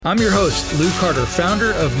I'm your host, Lou Carter,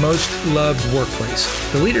 founder of Most Loved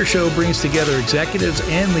Workplace. The Leader Show brings together executives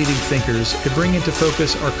and leading thinkers to bring into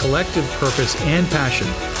focus our collective purpose and passion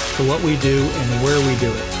for what we do and where we do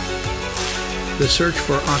it. The search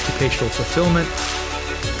for occupational fulfillment,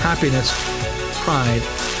 happiness, pride,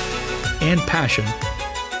 and passion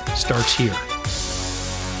starts here.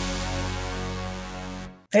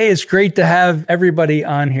 Hey, it's great to have everybody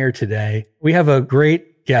on here today. We have a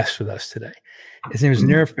great guest with us today. His name is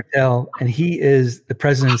Nirav Patel, and he is the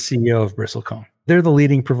president and CEO of Bristlecone. They're the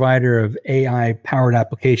leading provider of AI-powered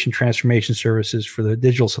application transformation services for the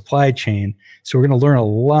digital supply chain. So we're going to learn a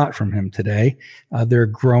lot from him today. They're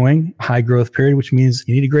growing, high growth period, which means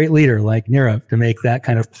you need a great leader like Nirav to make that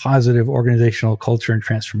kind of positive organizational culture and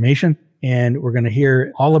transformation. And we're going to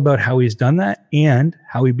hear all about how he's done that and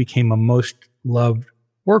how he became a Most Loved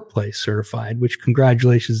Workplace certified, which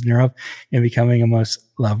congratulations, Nirav, in becoming a Most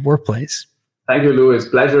Loved Workplace. Thank you, Lou. It's a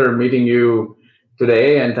pleasure meeting you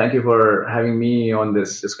today, and thank you for having me on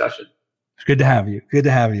this discussion. It's good to have you. Good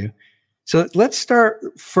to have you. So let's start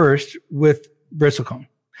first with Bristlecone.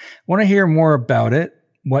 I want to hear more about it,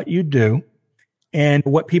 what you do, and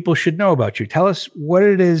what people should know about you. Tell us what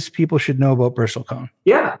it is people should know about Bristlecone.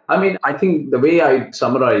 Yeah, I think the way I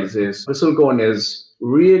summarize is Bristlecone is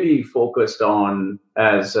really focused on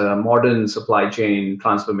as a modern supply chain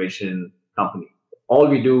transformation company. All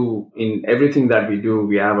we do in everything that we do,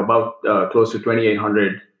 we have about close to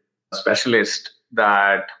 2,800 specialists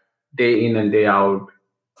that day in and day out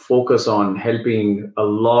focus on helping a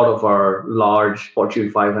lot of our large Fortune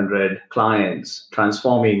 500 clients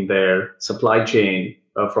transforming their supply chain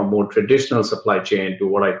from more traditional supply chain to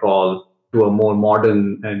what I call to a more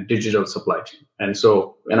modern and digital supply chain. And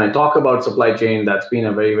so when I talk about supply chain, that's been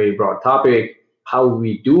a very, very broad topic. How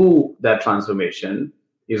we do that transformation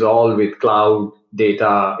is all with cloud,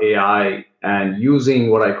 data, AI, and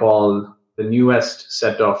using what I call the newest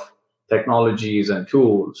set of technologies and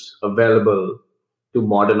tools available to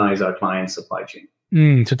modernize our client's supply chain.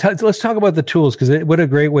 Let's talk about the tools, because what a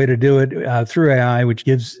great way to do it through AI, which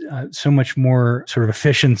gives so much more sort of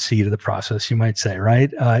efficiency to the process, you might say,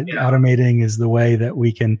 right? Automating is the way that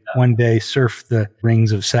we can one day surf the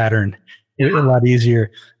rings of Saturn a lot easier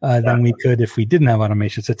than we could if we didn't have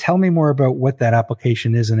automation. So tell me more about what that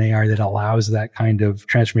application is in AI that allows that kind of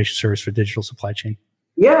transformation service for digital supply chain.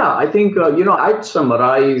 Yeah, I think, I'd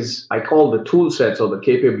summarize, I call the tool sets or the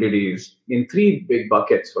capabilities in three big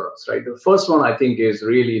buckets for us, right? The first one, I think, is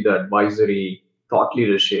really the advisory thought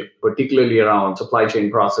leadership, particularly around supply chain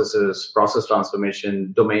processes, process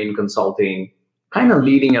transformation, domain consulting, kind of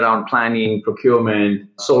leading around planning, procurement,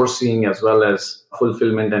 sourcing, as well as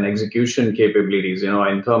fulfillment and execution capabilities,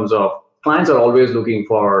 in terms of clients are always looking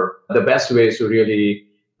for the best ways to really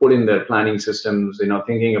put in their planning systems,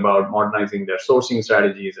 thinking about modernizing their sourcing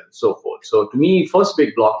strategies and so forth. So to me, first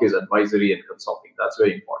big block is advisory and consulting. That's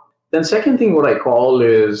very important. Then second thing, what I call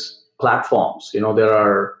is platforms. There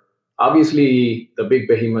are obviously the big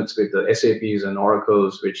behemoths with the SAPs and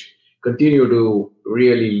Oracles, which continue to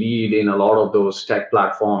really lead in a lot of those tech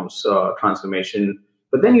platforms transformation.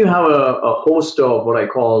 But then you have a host of what I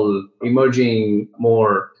call emerging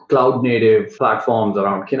more cloud native platforms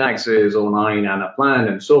around Kinaxis, O9,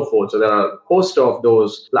 Anaplan, and so forth. So there are a host of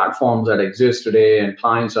those platforms that exist today, and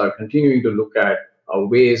clients are continuing to look at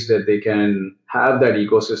ways that they can have that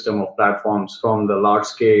ecosystem of platforms from the large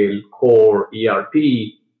scale core ERP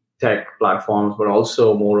tech platforms, but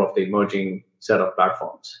also more of the emerging set of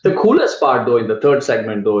platforms. The coolest part, though, in the third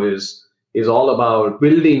segment, though, is all about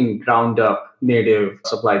building ground up native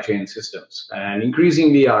supply chain systems. And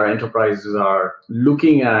increasingly, our enterprises are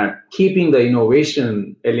looking at keeping the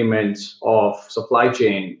innovation elements of supply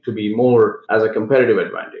chain to be more as a competitive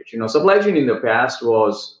advantage. Supply chain in the past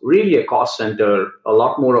was really a cost center, a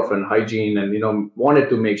lot more of an hygiene, and, wanted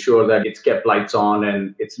to make sure that it's kept lights on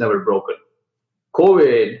and it's never broken.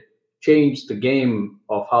 COVID changed the game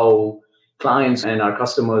of how clients and our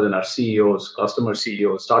customers and our customer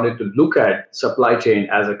CEOs started to look at supply chain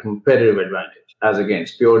as a competitive advantage, as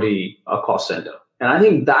against purely a cost center. And I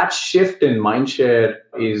think that shift in mindshare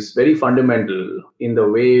is very fundamental in the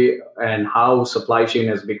way and how supply chain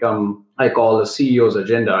has become, I call the CEO's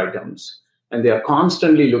agenda items. And they are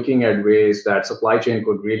constantly looking at ways that supply chain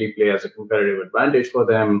could really play as a competitive advantage for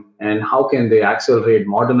them. And how can they accelerate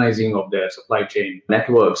modernizing of their supply chain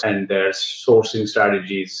networks and their sourcing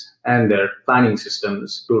strategies and their planning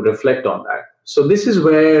systems to reflect on that. So this is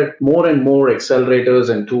where more and more accelerators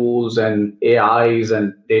and tools and AIs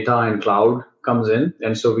and data and cloud comes in.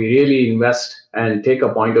 And so we really invest and take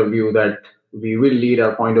a point of view that we will lead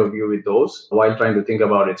our point of view with those while trying to think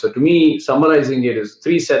about it. So to me, summarizing it is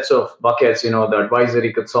three sets of buckets, the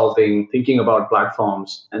advisory, consulting, thinking about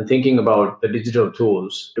platforms, and thinking about the digital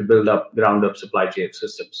tools to build up ground up supply chain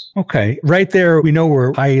systems. Okay. Right there, we know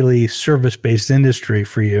we're highly service-based industry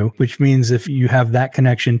for you, which means if you have that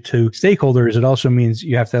connection to stakeholders, it also means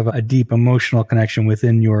you have to have a deep emotional connection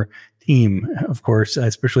within your team, of course,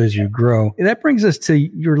 especially as you grow. That brings us to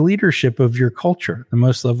your leadership of your culture, the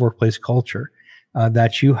Most Loved Workplace culture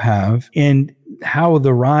that you have, and how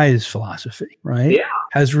the RISE philosophy, right,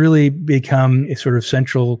 has really become a sort of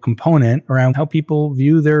central component around how people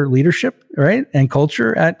view their leadership, right, and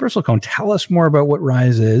culture at Bristlecone. Tell us more about what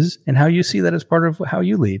RISE is and how you see that as part of how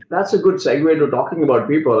you lead. That's a good segue to talking about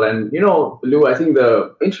people. And, Lou, I think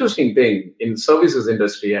the interesting thing in services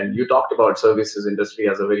industry, and you talked about services industry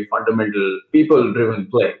as a very fundamental people-driven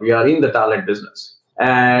play. We are in the talent business.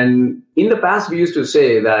 And in the past, we used to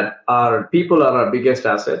say that our people are our biggest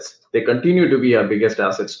assets. They continue to be our biggest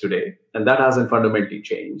assets today, and that hasn't fundamentally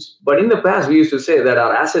changed. But in the past, we used to say that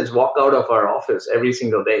our assets walk out of our office every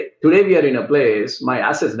single day. Today, we are in a place, my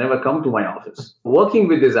assets never come to my office. Working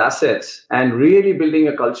with these assets and really building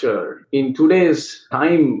a culture in today's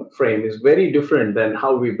time frame is very different than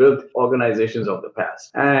how we built organizations of the past.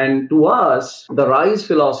 And to us, the RISE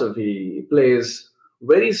philosophy plays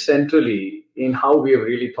very centrally in how we have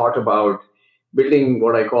really thought about building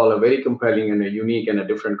what I call a very compelling and a unique and a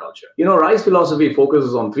different culture. RISE philosophy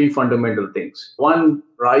focuses on three fundamental things. One,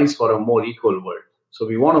 RISE for a more equal world. So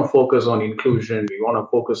we want to focus on inclusion. We want to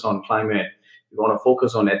focus on climate. We want to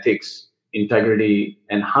focus on ethics, integrity,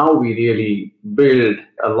 and how we really build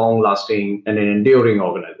a long-lasting and an enduring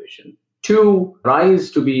organization. Two,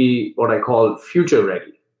 RISE to be what I call future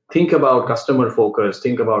ready. Think about customer focus.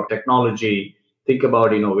 Think about technology. Think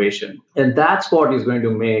about innovation. And that's what is going to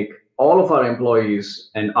make all of our employees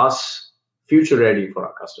and us future ready for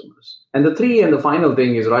our customers. And the three and the final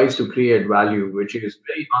thing is RISE to create value, which is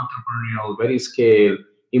very entrepreneurial, very scale,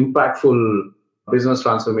 impactful business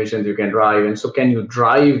transformations you can drive. And so can you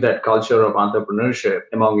drive that culture of entrepreneurship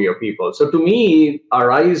among your people? So to me, our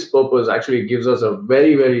RISE purpose actually gives us a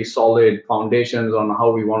very, very solid foundations on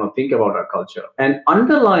how we want to think about our culture. And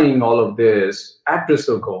underlying all of this at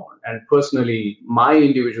Bristlecone, and personally, my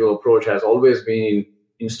individual approach has always been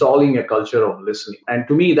installing a culture of listening. And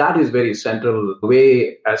to me, that is very central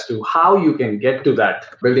way as to how you can get to that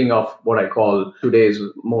building of what I call today's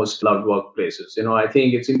most loved workplaces. I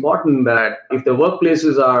think it's important that if the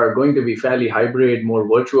workplaces are going to be fairly hybrid, more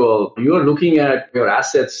virtual, you're looking at your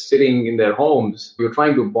assets sitting in their homes, you're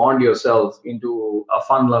trying to bond yourself into a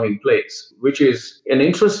fun-loving place, which is an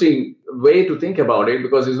interesting way to think about it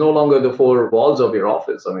because it's no longer the four walls of your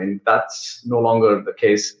office. I mean, that's no longer the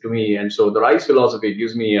case to me. And so the RISE philosophy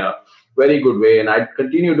gives me a very good way. And I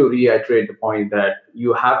continue to reiterate the point that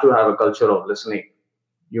you have to have a culture of listening.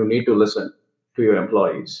 You need to listen to your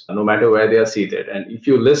employees, no matter where they are seated. And if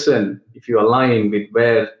you listen, if you align with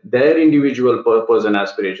where their individual purpose and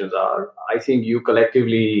aspirations are, I think you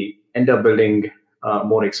collectively end up building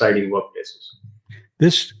more exciting workplaces.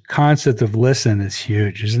 This concept of listen is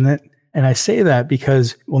huge, isn't it? And I say that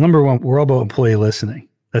because, well, number one, we're all about employee listening.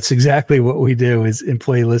 That's exactly what we do is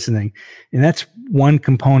employee listening. And that's one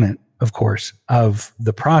component, of course, of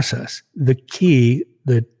the process. The key,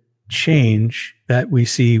 the change that we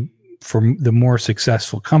see for the more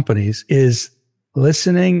successful companies is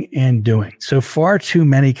listening and doing. So far too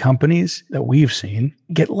many companies that we've seen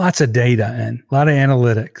get lots of data in, a lot of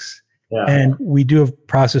analytics. Yeah. And we do have a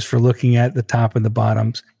process for looking at the top and the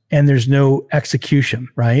bottoms, and there's no execution,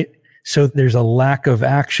 right? So there's a lack of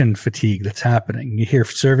action fatigue that's happening. You hear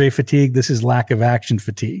survey fatigue. This is lack of action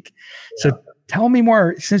fatigue. Yeah. So tell me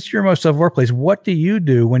more, since you're most of workplace, what do you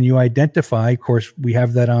do when you identify, of course, we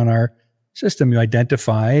have that on our system. You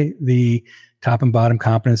identify the top and bottom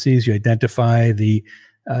competencies. You identify the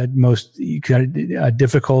most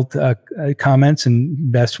difficult comments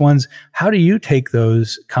and best ones. How do you take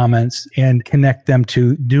those comments and connect them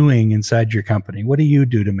to doing inside your company? What do you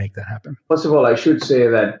do to make that happen? First of all, I should say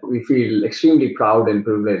that we feel extremely proud and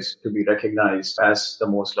privileged to be recognized as the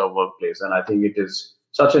most loved workplace. And I think it is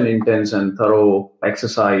such an intense and thorough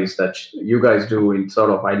exercise that you guys do in sort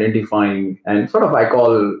of identifying and sort of, I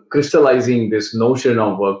call, crystallizing this notion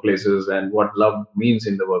of workplaces and what love means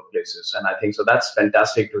in the workplaces. And I think so that's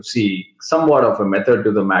fantastic to see somewhat of a method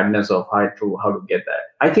to the madness of how to get that.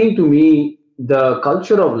 I think to me, the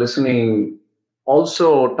culture of listening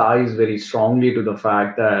also ties very strongly to the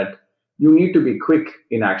fact that you need to be quick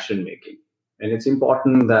in action making. And it's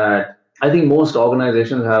important that I think most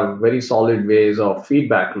organizations have very solid ways of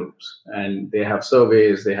feedback loops, and they have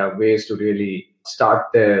surveys, they have ways to really start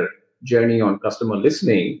their journey on customer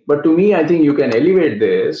listening. But to me, I think you can elevate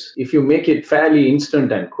this if you make it fairly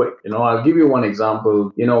instant and quick. I'll give you one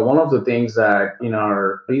example. One of the things that in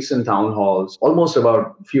our recent town halls, almost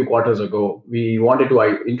about a few quarters ago, we wanted to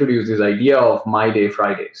introduce this idea of My Day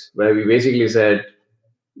Fridays, where we basically said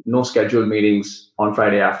no scheduled meetings on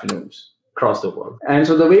Friday afternoons across the world. And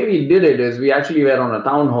so the way we did it is we actually were on a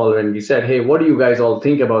town hall and we said, hey, what do you guys all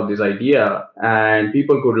think about this idea? And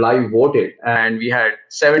people could live vote it. And we had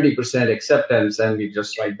 70% acceptance, and we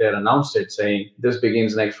just right there announced it saying this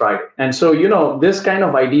begins next Friday. And so, this kind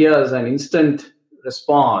of ideas and instant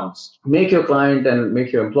response make your client and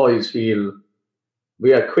make your employees feel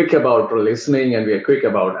we are quick about listening and we are quick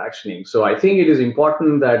about actioning. So I think it is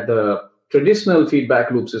important that the traditional feedback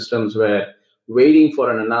loop systems were waiting for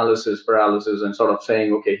an analysis paralysis and sort of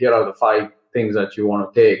saying, okay, here are the 5 things that you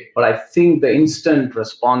want to take. But I think the instant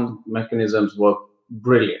response mechanisms work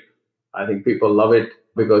brilliant. I think people love it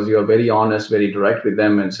because you're very honest, very direct with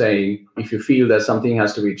them and saying, if you feel that something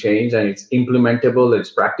has to be changed and it's implementable, it's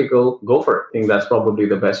practical, go for it. I think that's probably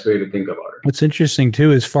the best way to think about it. What's interesting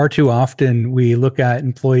too is far too often we look at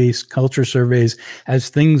employees' culture surveys as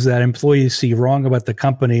things that employees see wrong about the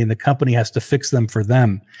company and the company has to fix them for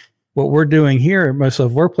them. What we're doing here at most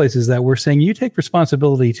of workplaces is that we're saying you take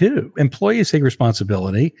responsibility too. Employees take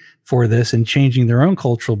responsibility for this and changing their own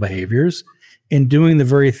cultural behaviors and doing the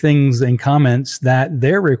very things and comments that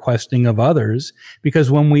they're requesting of others. Because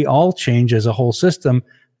when we all change as a whole system,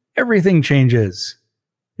 everything changes.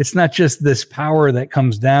 It's not just this power that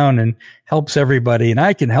comes down and helps everybody and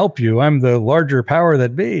I can help you. I'm the larger power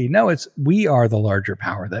that be. No, it's we are the larger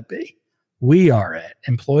power that be. We are it.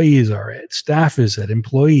 Employees are it. Staff is it.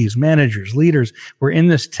 Employees, managers, leaders. We're in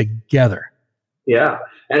this together. Yeah.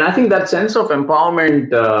 And I think that sense of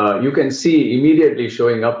empowerment, you can see immediately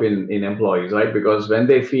showing up in employees, right? Because when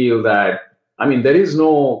they feel that, there is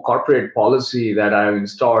no corporate policy that I've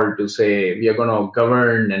installed to say we are going to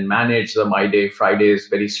govern and manage the My Day Fridays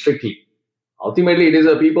very strictly. Ultimately, it is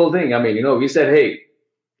a people thing. We said, hey,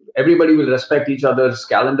 everybody will respect each other's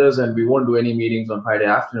calendars and we won't do any meetings on Friday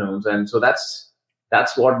afternoons. And so that's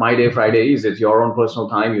what My Day Friday is. It's your own personal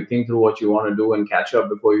time. You think through what you want to do and catch up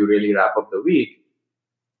before you really wrap up the week.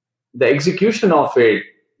 The execution of it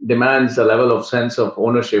demands a level of sense of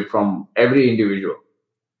ownership from every individual.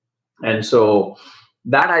 And so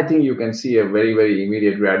that I think you can see a very, very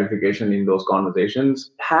immediate gratification in those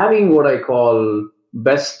conversations. Having what I call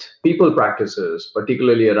best people practices,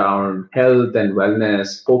 particularly around health and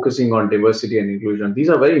wellness, focusing on diversity and inclusion. These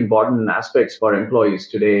are very important aspects for employees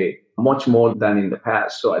today, much more than in the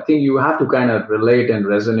past. So I think you have to kind of relate and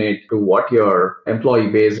resonate to what your employee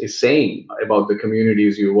base is saying about the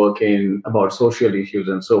communities you work in, about social issues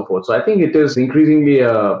and so forth. So I think it is increasingly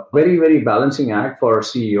a very, very balancing act for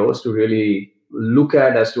CEOs to really look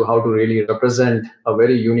at as to how to really represent a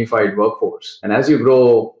very unified workforce. And as you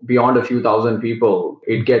grow beyond a few thousand people,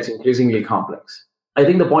 it gets increasingly complex. I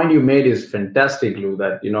think the point you made is fantastic, Lou,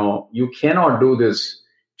 that, you cannot do this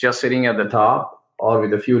just sitting at the top or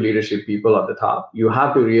with a few leadership people at the top. You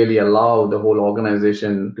have to really allow the whole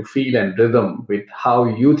organization to feel and rhythm with how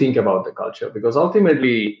you think about the culture. Because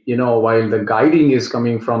ultimately, while the guiding is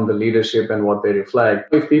coming from the leadership and what they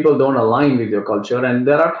reflect, if people don't align with your culture, and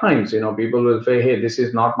there are times, people will say, hey, this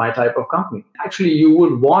is not my type of company. Actually, you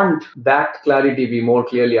would want that clarity be more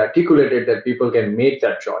clearly articulated that people can make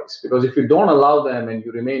that choice. Because if you don't allow them and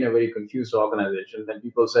you remain a very confused organization, then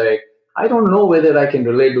people say, I don't know whether I can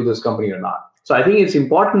relate to this company or not. So I think it's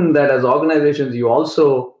important that as organizations, you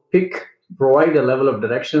also provide a level of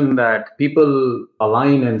direction that people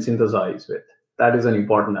align and synthesize with. That is an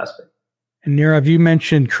important aspect. And Nirav, you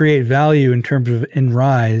mentioned create value in terms of in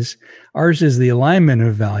RISE. Ours is the alignment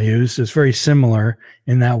of values. It's very similar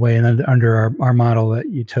in that way and under our model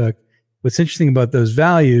that you took. What's interesting about those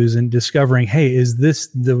values and discovering, hey, is this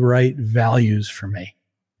the right values for me?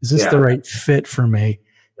 Is this the right fit for me?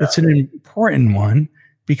 It's an important one.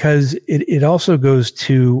 Because it also goes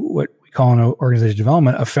to what we call in organizational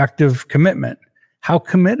development, effective commitment. How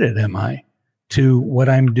committed am I to what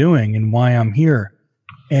I'm doing and why I'm here?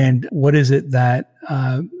 And what is it that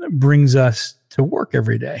brings us to work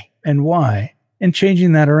every day and why? And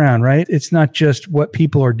changing that around, right? It's not just what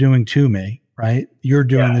people are doing to me, right? You're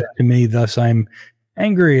doing this to me, thus I'm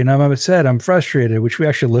angry and I'm upset, I'm frustrated, which we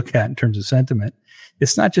actually look at in terms of sentiment.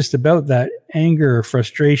 It's not just about that anger or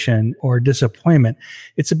frustration or disappointment.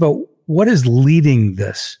 It's about what is leading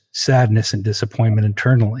this sadness and disappointment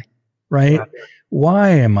internally, right? Yeah. Why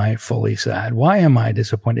am I fully sad? Why am I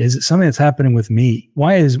disappointed? Is it something that's happening with me?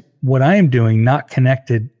 Why is what I am doing not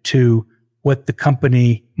connected to what the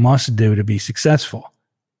company must do to be successful?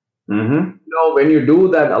 Mm-hmm. When you do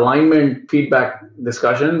that alignment feedback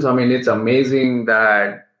discussions, I mean, it's amazing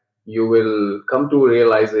that you will come to a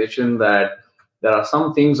realization that there are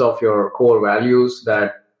some things of your core values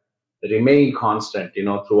that remain constant,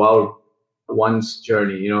 throughout one's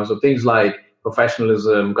journey, so things like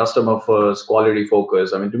professionalism, customer first, quality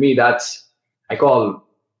focus. I mean, to me, I call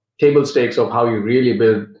table stakes of how you really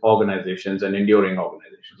build organizations and enduring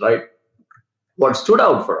organizations, right? What stood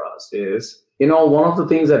out for us is, one of the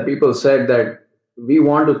things that people said that we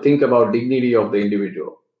want to think about dignity of the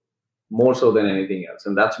individual more so than anything else.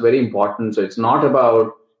 And that's very important. So it's not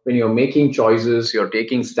about when you're making choices, you're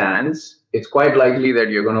taking stands. It's quite likely that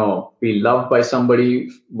you're going to be loved by somebody,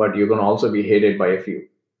 but you're going to also be hated by a few.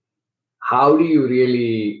 How do you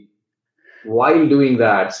really, while doing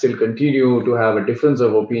that, still continue to have a difference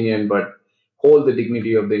of opinion, but hold the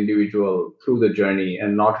dignity of the individual through the journey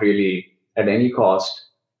and not really at any cost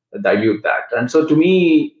dilute that? And so to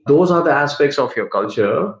me, those are the aspects of your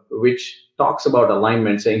culture which talks about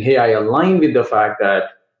alignment, saying, hey, I align with the fact that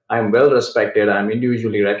I'm well respected, I'm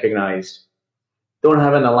individually recognized. Don't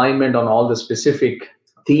have an alignment on all the specific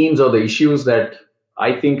themes or the issues that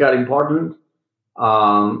I think are important.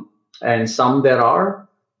 And some there are,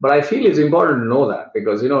 but I feel it's important to know that,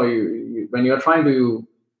 because, when you're trying to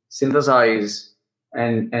synthesize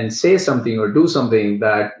and say something or do something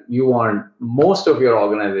that you want most of your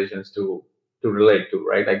organizations to relate to,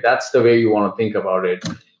 right? Like that's the way you want to think about it.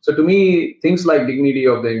 So to me, things like dignity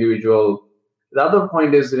of the individual. The other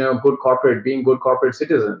point is, being good corporate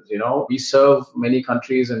citizens. We serve many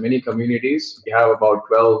countries and many communities. We have about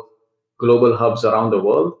 12 global hubs around the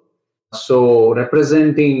world. So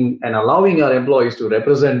representing and allowing our employees to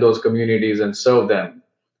represent those communities and serve them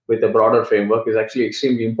with a broader framework is actually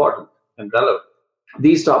extremely important and relevant.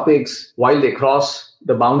 These topics, while they cross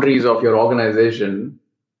the boundaries of your organization,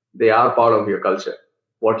 they are part of your culture.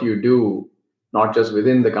 What you do, not just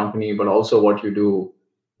within the company, but also what you do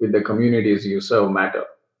with the communities you serve matter.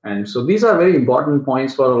 And so these are very important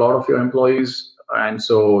points for a lot of your employees. And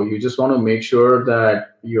so you just want to make sure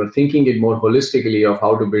that you're thinking it more holistically of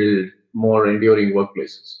how to build more enduring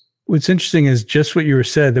workplaces. What's interesting is just what you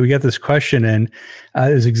said, that we got this question in,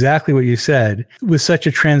 is exactly what you said. With such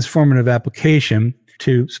a transformative application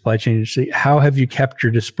to supply chain industry, how have you kept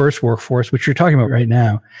your dispersed workforce, which you're talking about right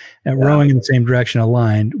now, and rowing in the same direction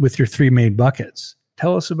aligned with your three main buckets?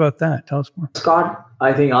 Tell us about that. Tell us more. Scott,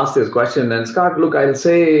 I think, asked this question. And Scott, look, I'll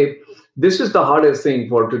say this is the hardest thing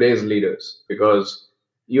for today's leaders, because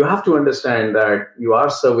you have to understand that you are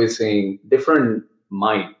servicing different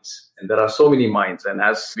minds, and there are so many minds. And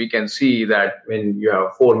as we can see that when you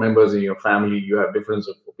have 4 members in your family, you have difference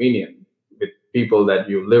of opinion with people that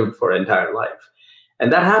you've lived for entire life.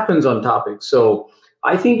 And that happens on topics. So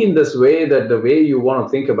I think in this way, that the way you want to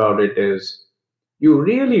think about it is you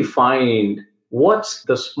really find what's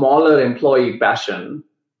the smaller employee passion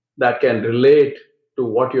that can relate to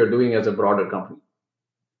what you're doing as a broader company.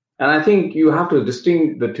 And I think you have to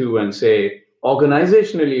distinguish the two and say,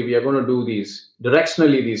 organizationally, we are going to do these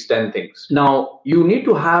 10 things. Now, you need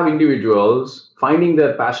to have individuals finding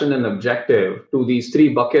their passion and objective to these 3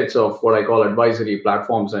 buckets of what I call advisory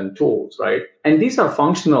platforms and tools, right? And these are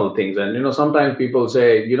functional things. And, sometimes people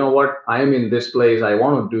say, you know what, I am in this place, I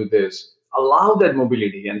want to do this. Allow that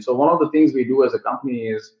mobility. And so one of the things we do as a company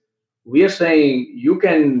is we are saying you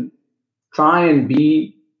can try and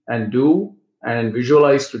be and do and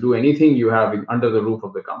visualize to do anything you have under the roof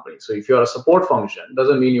of the company. So if you're a support function,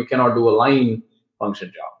 doesn't mean you cannot do a line function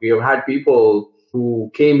job. We have had people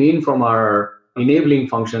who came in from our enabling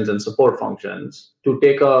functions and support functions to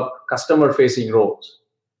take up customer-facing roles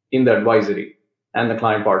in the advisory and the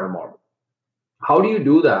client partner model. How do you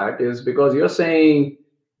do that? Is because you're saying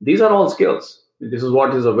these are all skills. This is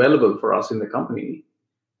what is available for us in the company.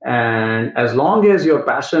 And as long as your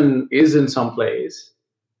passion is in some place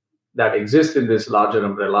that exists in this larger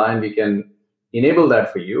umbrella and we can enable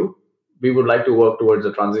that for you, we would like to work towards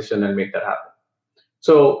a transition and make that happen.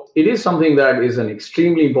 So it is something that is an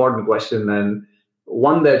extremely important question, and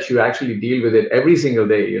one that you actually deal with it every single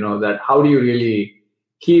day, that how do you really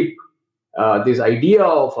keep this idea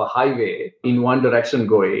of a highway in one direction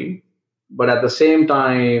going, but at the same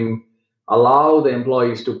time allow the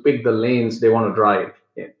employees to pick the lanes they want to drive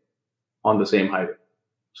in on the same highway.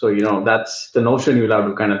 So, that's the notion you'll have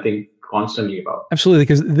to kind of think constantly about. Absolutely,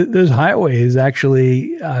 because those highways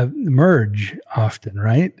actually merge often,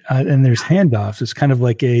 right? And there's handoffs. It's kind of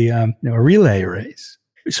like a relay race,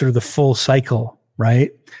 sort of the full cycle,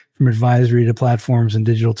 right? From advisory to platforms and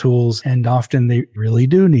digital tools. And often they really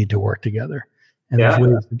do need to work together. And there's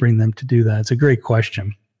ways to bring them to do that. It's a great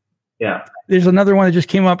question. Yeah. There's another one that just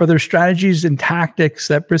came up. Are there strategies and tactics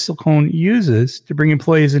that Bristlecone uses to bring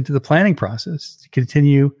employees into the planning process to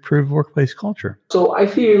continue improve workplace culture? So I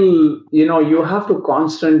feel, you have to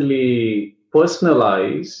constantly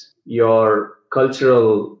personalize your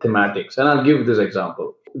cultural thematics. And I'll give this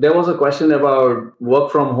example. There was a question about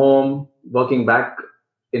work from home, working back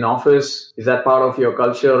in office. Is that part of your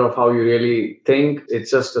culture of how you really think?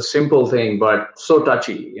 It's just a simple thing, but so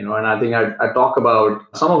touchy, and I think I talk about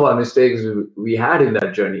some of our mistakes we had in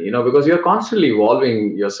that journey, because you're constantly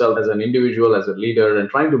evolving yourself as an individual, as a leader, and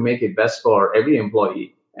trying to make it best for every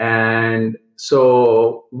employee. And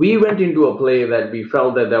so we went into a play that we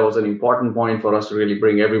felt that there was an important point for us to really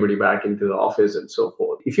bring everybody back into the office and so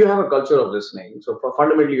forth. If you have a culture of listening, so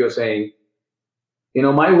fundamentally you're saying,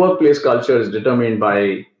 my workplace culture is determined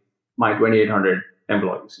by my 2,800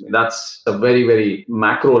 employees. That's a very, very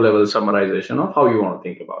macro level summarization of how you want to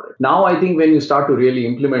think about it. Now, I think when you start to really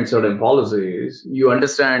implement certain policies, you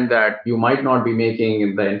understand that you might not be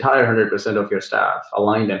making the entire 100% of your staff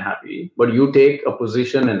aligned and happy, but you take a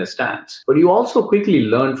position and a stance. But you also quickly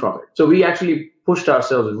learn from it. So we actually pushed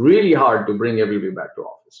ourselves really hard to bring everybody back to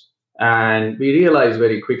office. And we realized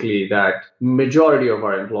very quickly that majority of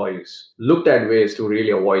our employees looked at ways to really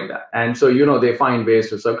avoid that. And so, they find ways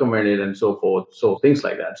to circumvent it and so forth. So things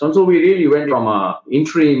like that. So we really went from a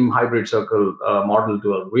interim hybrid circle model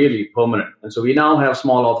to a really permanent. And so we now have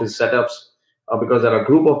small office setups because there are a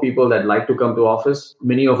group of people that like to come to office.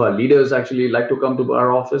 Many of our leaders actually like to come to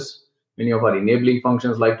our office. Many of our enabling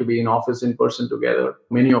functions like to be in office in person together.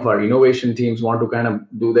 Many of our innovation teams want to kind of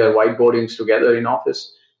do their whiteboardings together in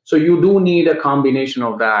office. So you do need a combination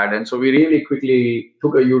of that. And so we really quickly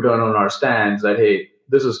took a U-turn on our stance that, hey,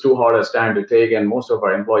 this is too hard a stand to take, and most of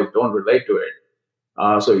our employees don't relate to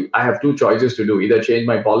it. So I have two choices to do, either change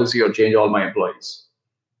my policy or change all my employees.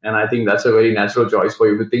 And I think that's a very natural choice for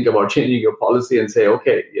you to think about changing your policy and say,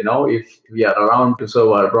 okay, if we are around to serve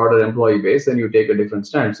our broader employee base, then you take a different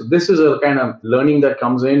stand. So this is a kind of learning that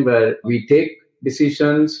comes in where we take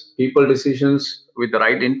people decisions with the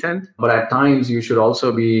right intent, but at times you should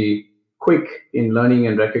also be quick in learning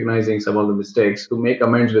and recognizing some of the mistakes to make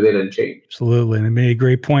amends with it and change. Absolutely. And I made a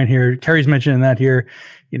great point here. Carrie's mentioning that here,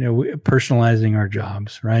 personalizing our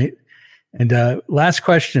jobs, right? And last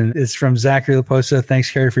question is from Zachary Laposa. Thanks,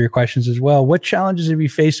 Carrie, for your questions as well. What challenges have you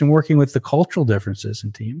faced in working with the cultural differences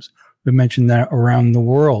in teams? We mentioned that around the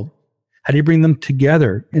world. How do you bring them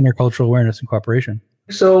together in their cultural awareness and cooperation?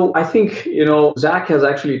 So I think, Zach has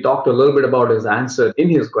actually talked a little bit about his answer in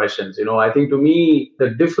his questions. I think to me, the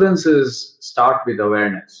differences start with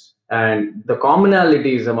awareness, and the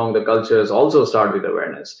commonalities among the cultures also start with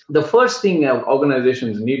awareness. The first thing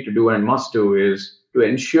organizations need to do and must do is to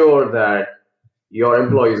ensure that your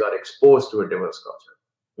employees are exposed to a diverse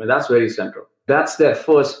culture. That's very central. That's their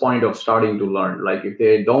first point of starting to learn. Like if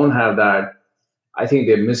they don't have that, I think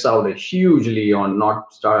they miss out hugely on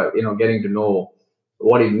getting to know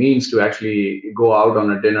what it means to actually go out on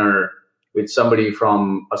a dinner with somebody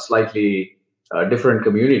from a slightly different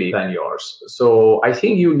community than yours. So I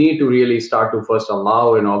think you need to really start to first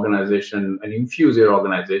allow an organization and infuse your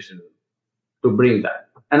organization to bring that.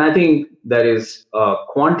 And I think there is a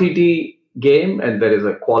quantity game and there is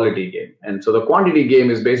a quality game. And so the quantity game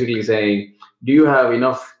is basically saying, do you have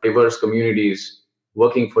enough diverse communities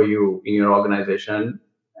working for you in your organization?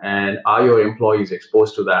 And are your employees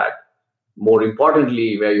exposed to that? More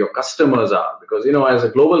importantly, where your customers are. Because, as a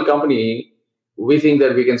global company, we think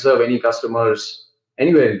that we can serve any customers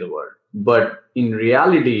anywhere in the world. But in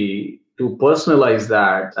reality, to personalize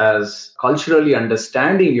that as culturally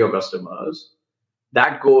understanding your customers,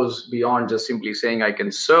 that goes beyond just simply saying, I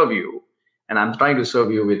can serve you. And I'm trying to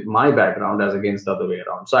serve you with my background as against the other way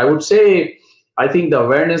around. So I would say, I think the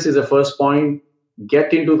awareness is the first point.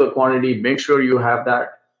 Get into the quantity, make sure you have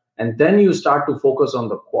that. And then you start to focus on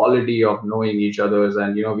the quality of knowing each other's.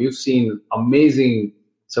 And, we've seen amazing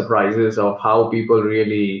surprises of how people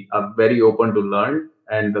really are very open to learn.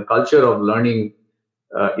 And the culture of learning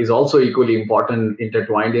is also equally important,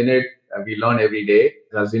 intertwined in it. We learn every day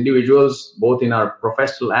as individuals, both in our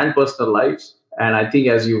professional and personal lives. And I think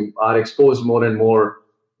as you are exposed more and more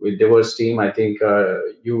with diverse team, I think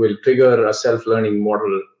you will trigger a self-learning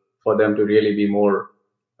model for them to really be more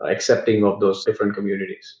accepting of those different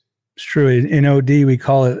communities. It's true. In OD, we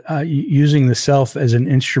call it using the self as an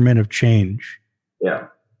instrument of change. Yeah.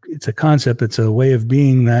 It's a concept. It's a way of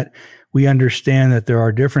being that we understand that there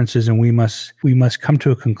are differences, and we must come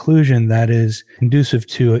to a conclusion that is conducive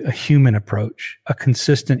to a human approach, a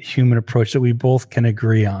consistent human approach that we both can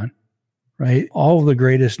agree on, right? All of the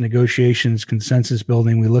greatest negotiations, consensus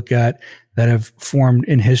building we look at that have formed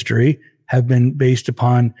in history have been based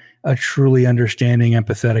upon a truly understanding,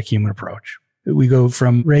 empathetic human approach. We go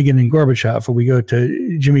from Reagan and Gorbachev, or we go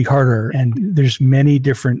to Jimmy Carter, and there's many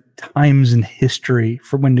different times in history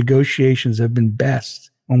for when negotiations have been best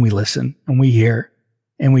when we listen and we hear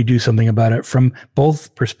and we do something about it from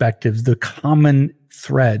both perspectives. The common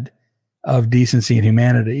thread of decency and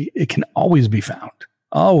humanity, it can always be found,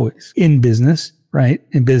 always in business, right?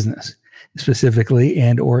 In business specifically,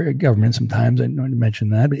 and or government sometimes. I know to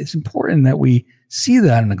mention that, but it's important that we see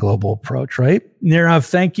that in a global approach, right? Nirav,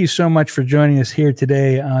 thank you so much for joining us here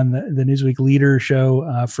today on the Newsweek Leader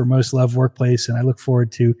Show for Most Loved Workplace. And I look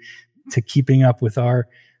forward to keeping up with our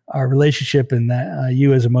relationship and that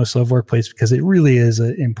you as a Most Loved Workplace, because it really is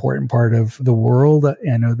an important part of the world.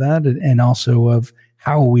 I know that, and also of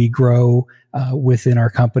how we grow within our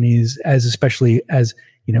companies, especially as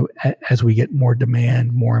we get more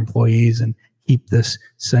demand, more employees, and keep this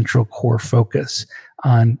central core focus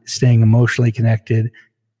on staying emotionally connected,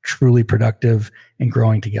 truly productive, and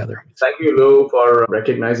growing together. Thank you, Lou, for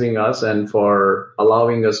recognizing us and for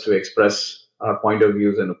allowing us to express our point of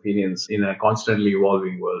views and opinions in a constantly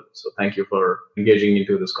evolving world. So thank you for engaging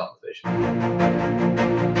into this conversation.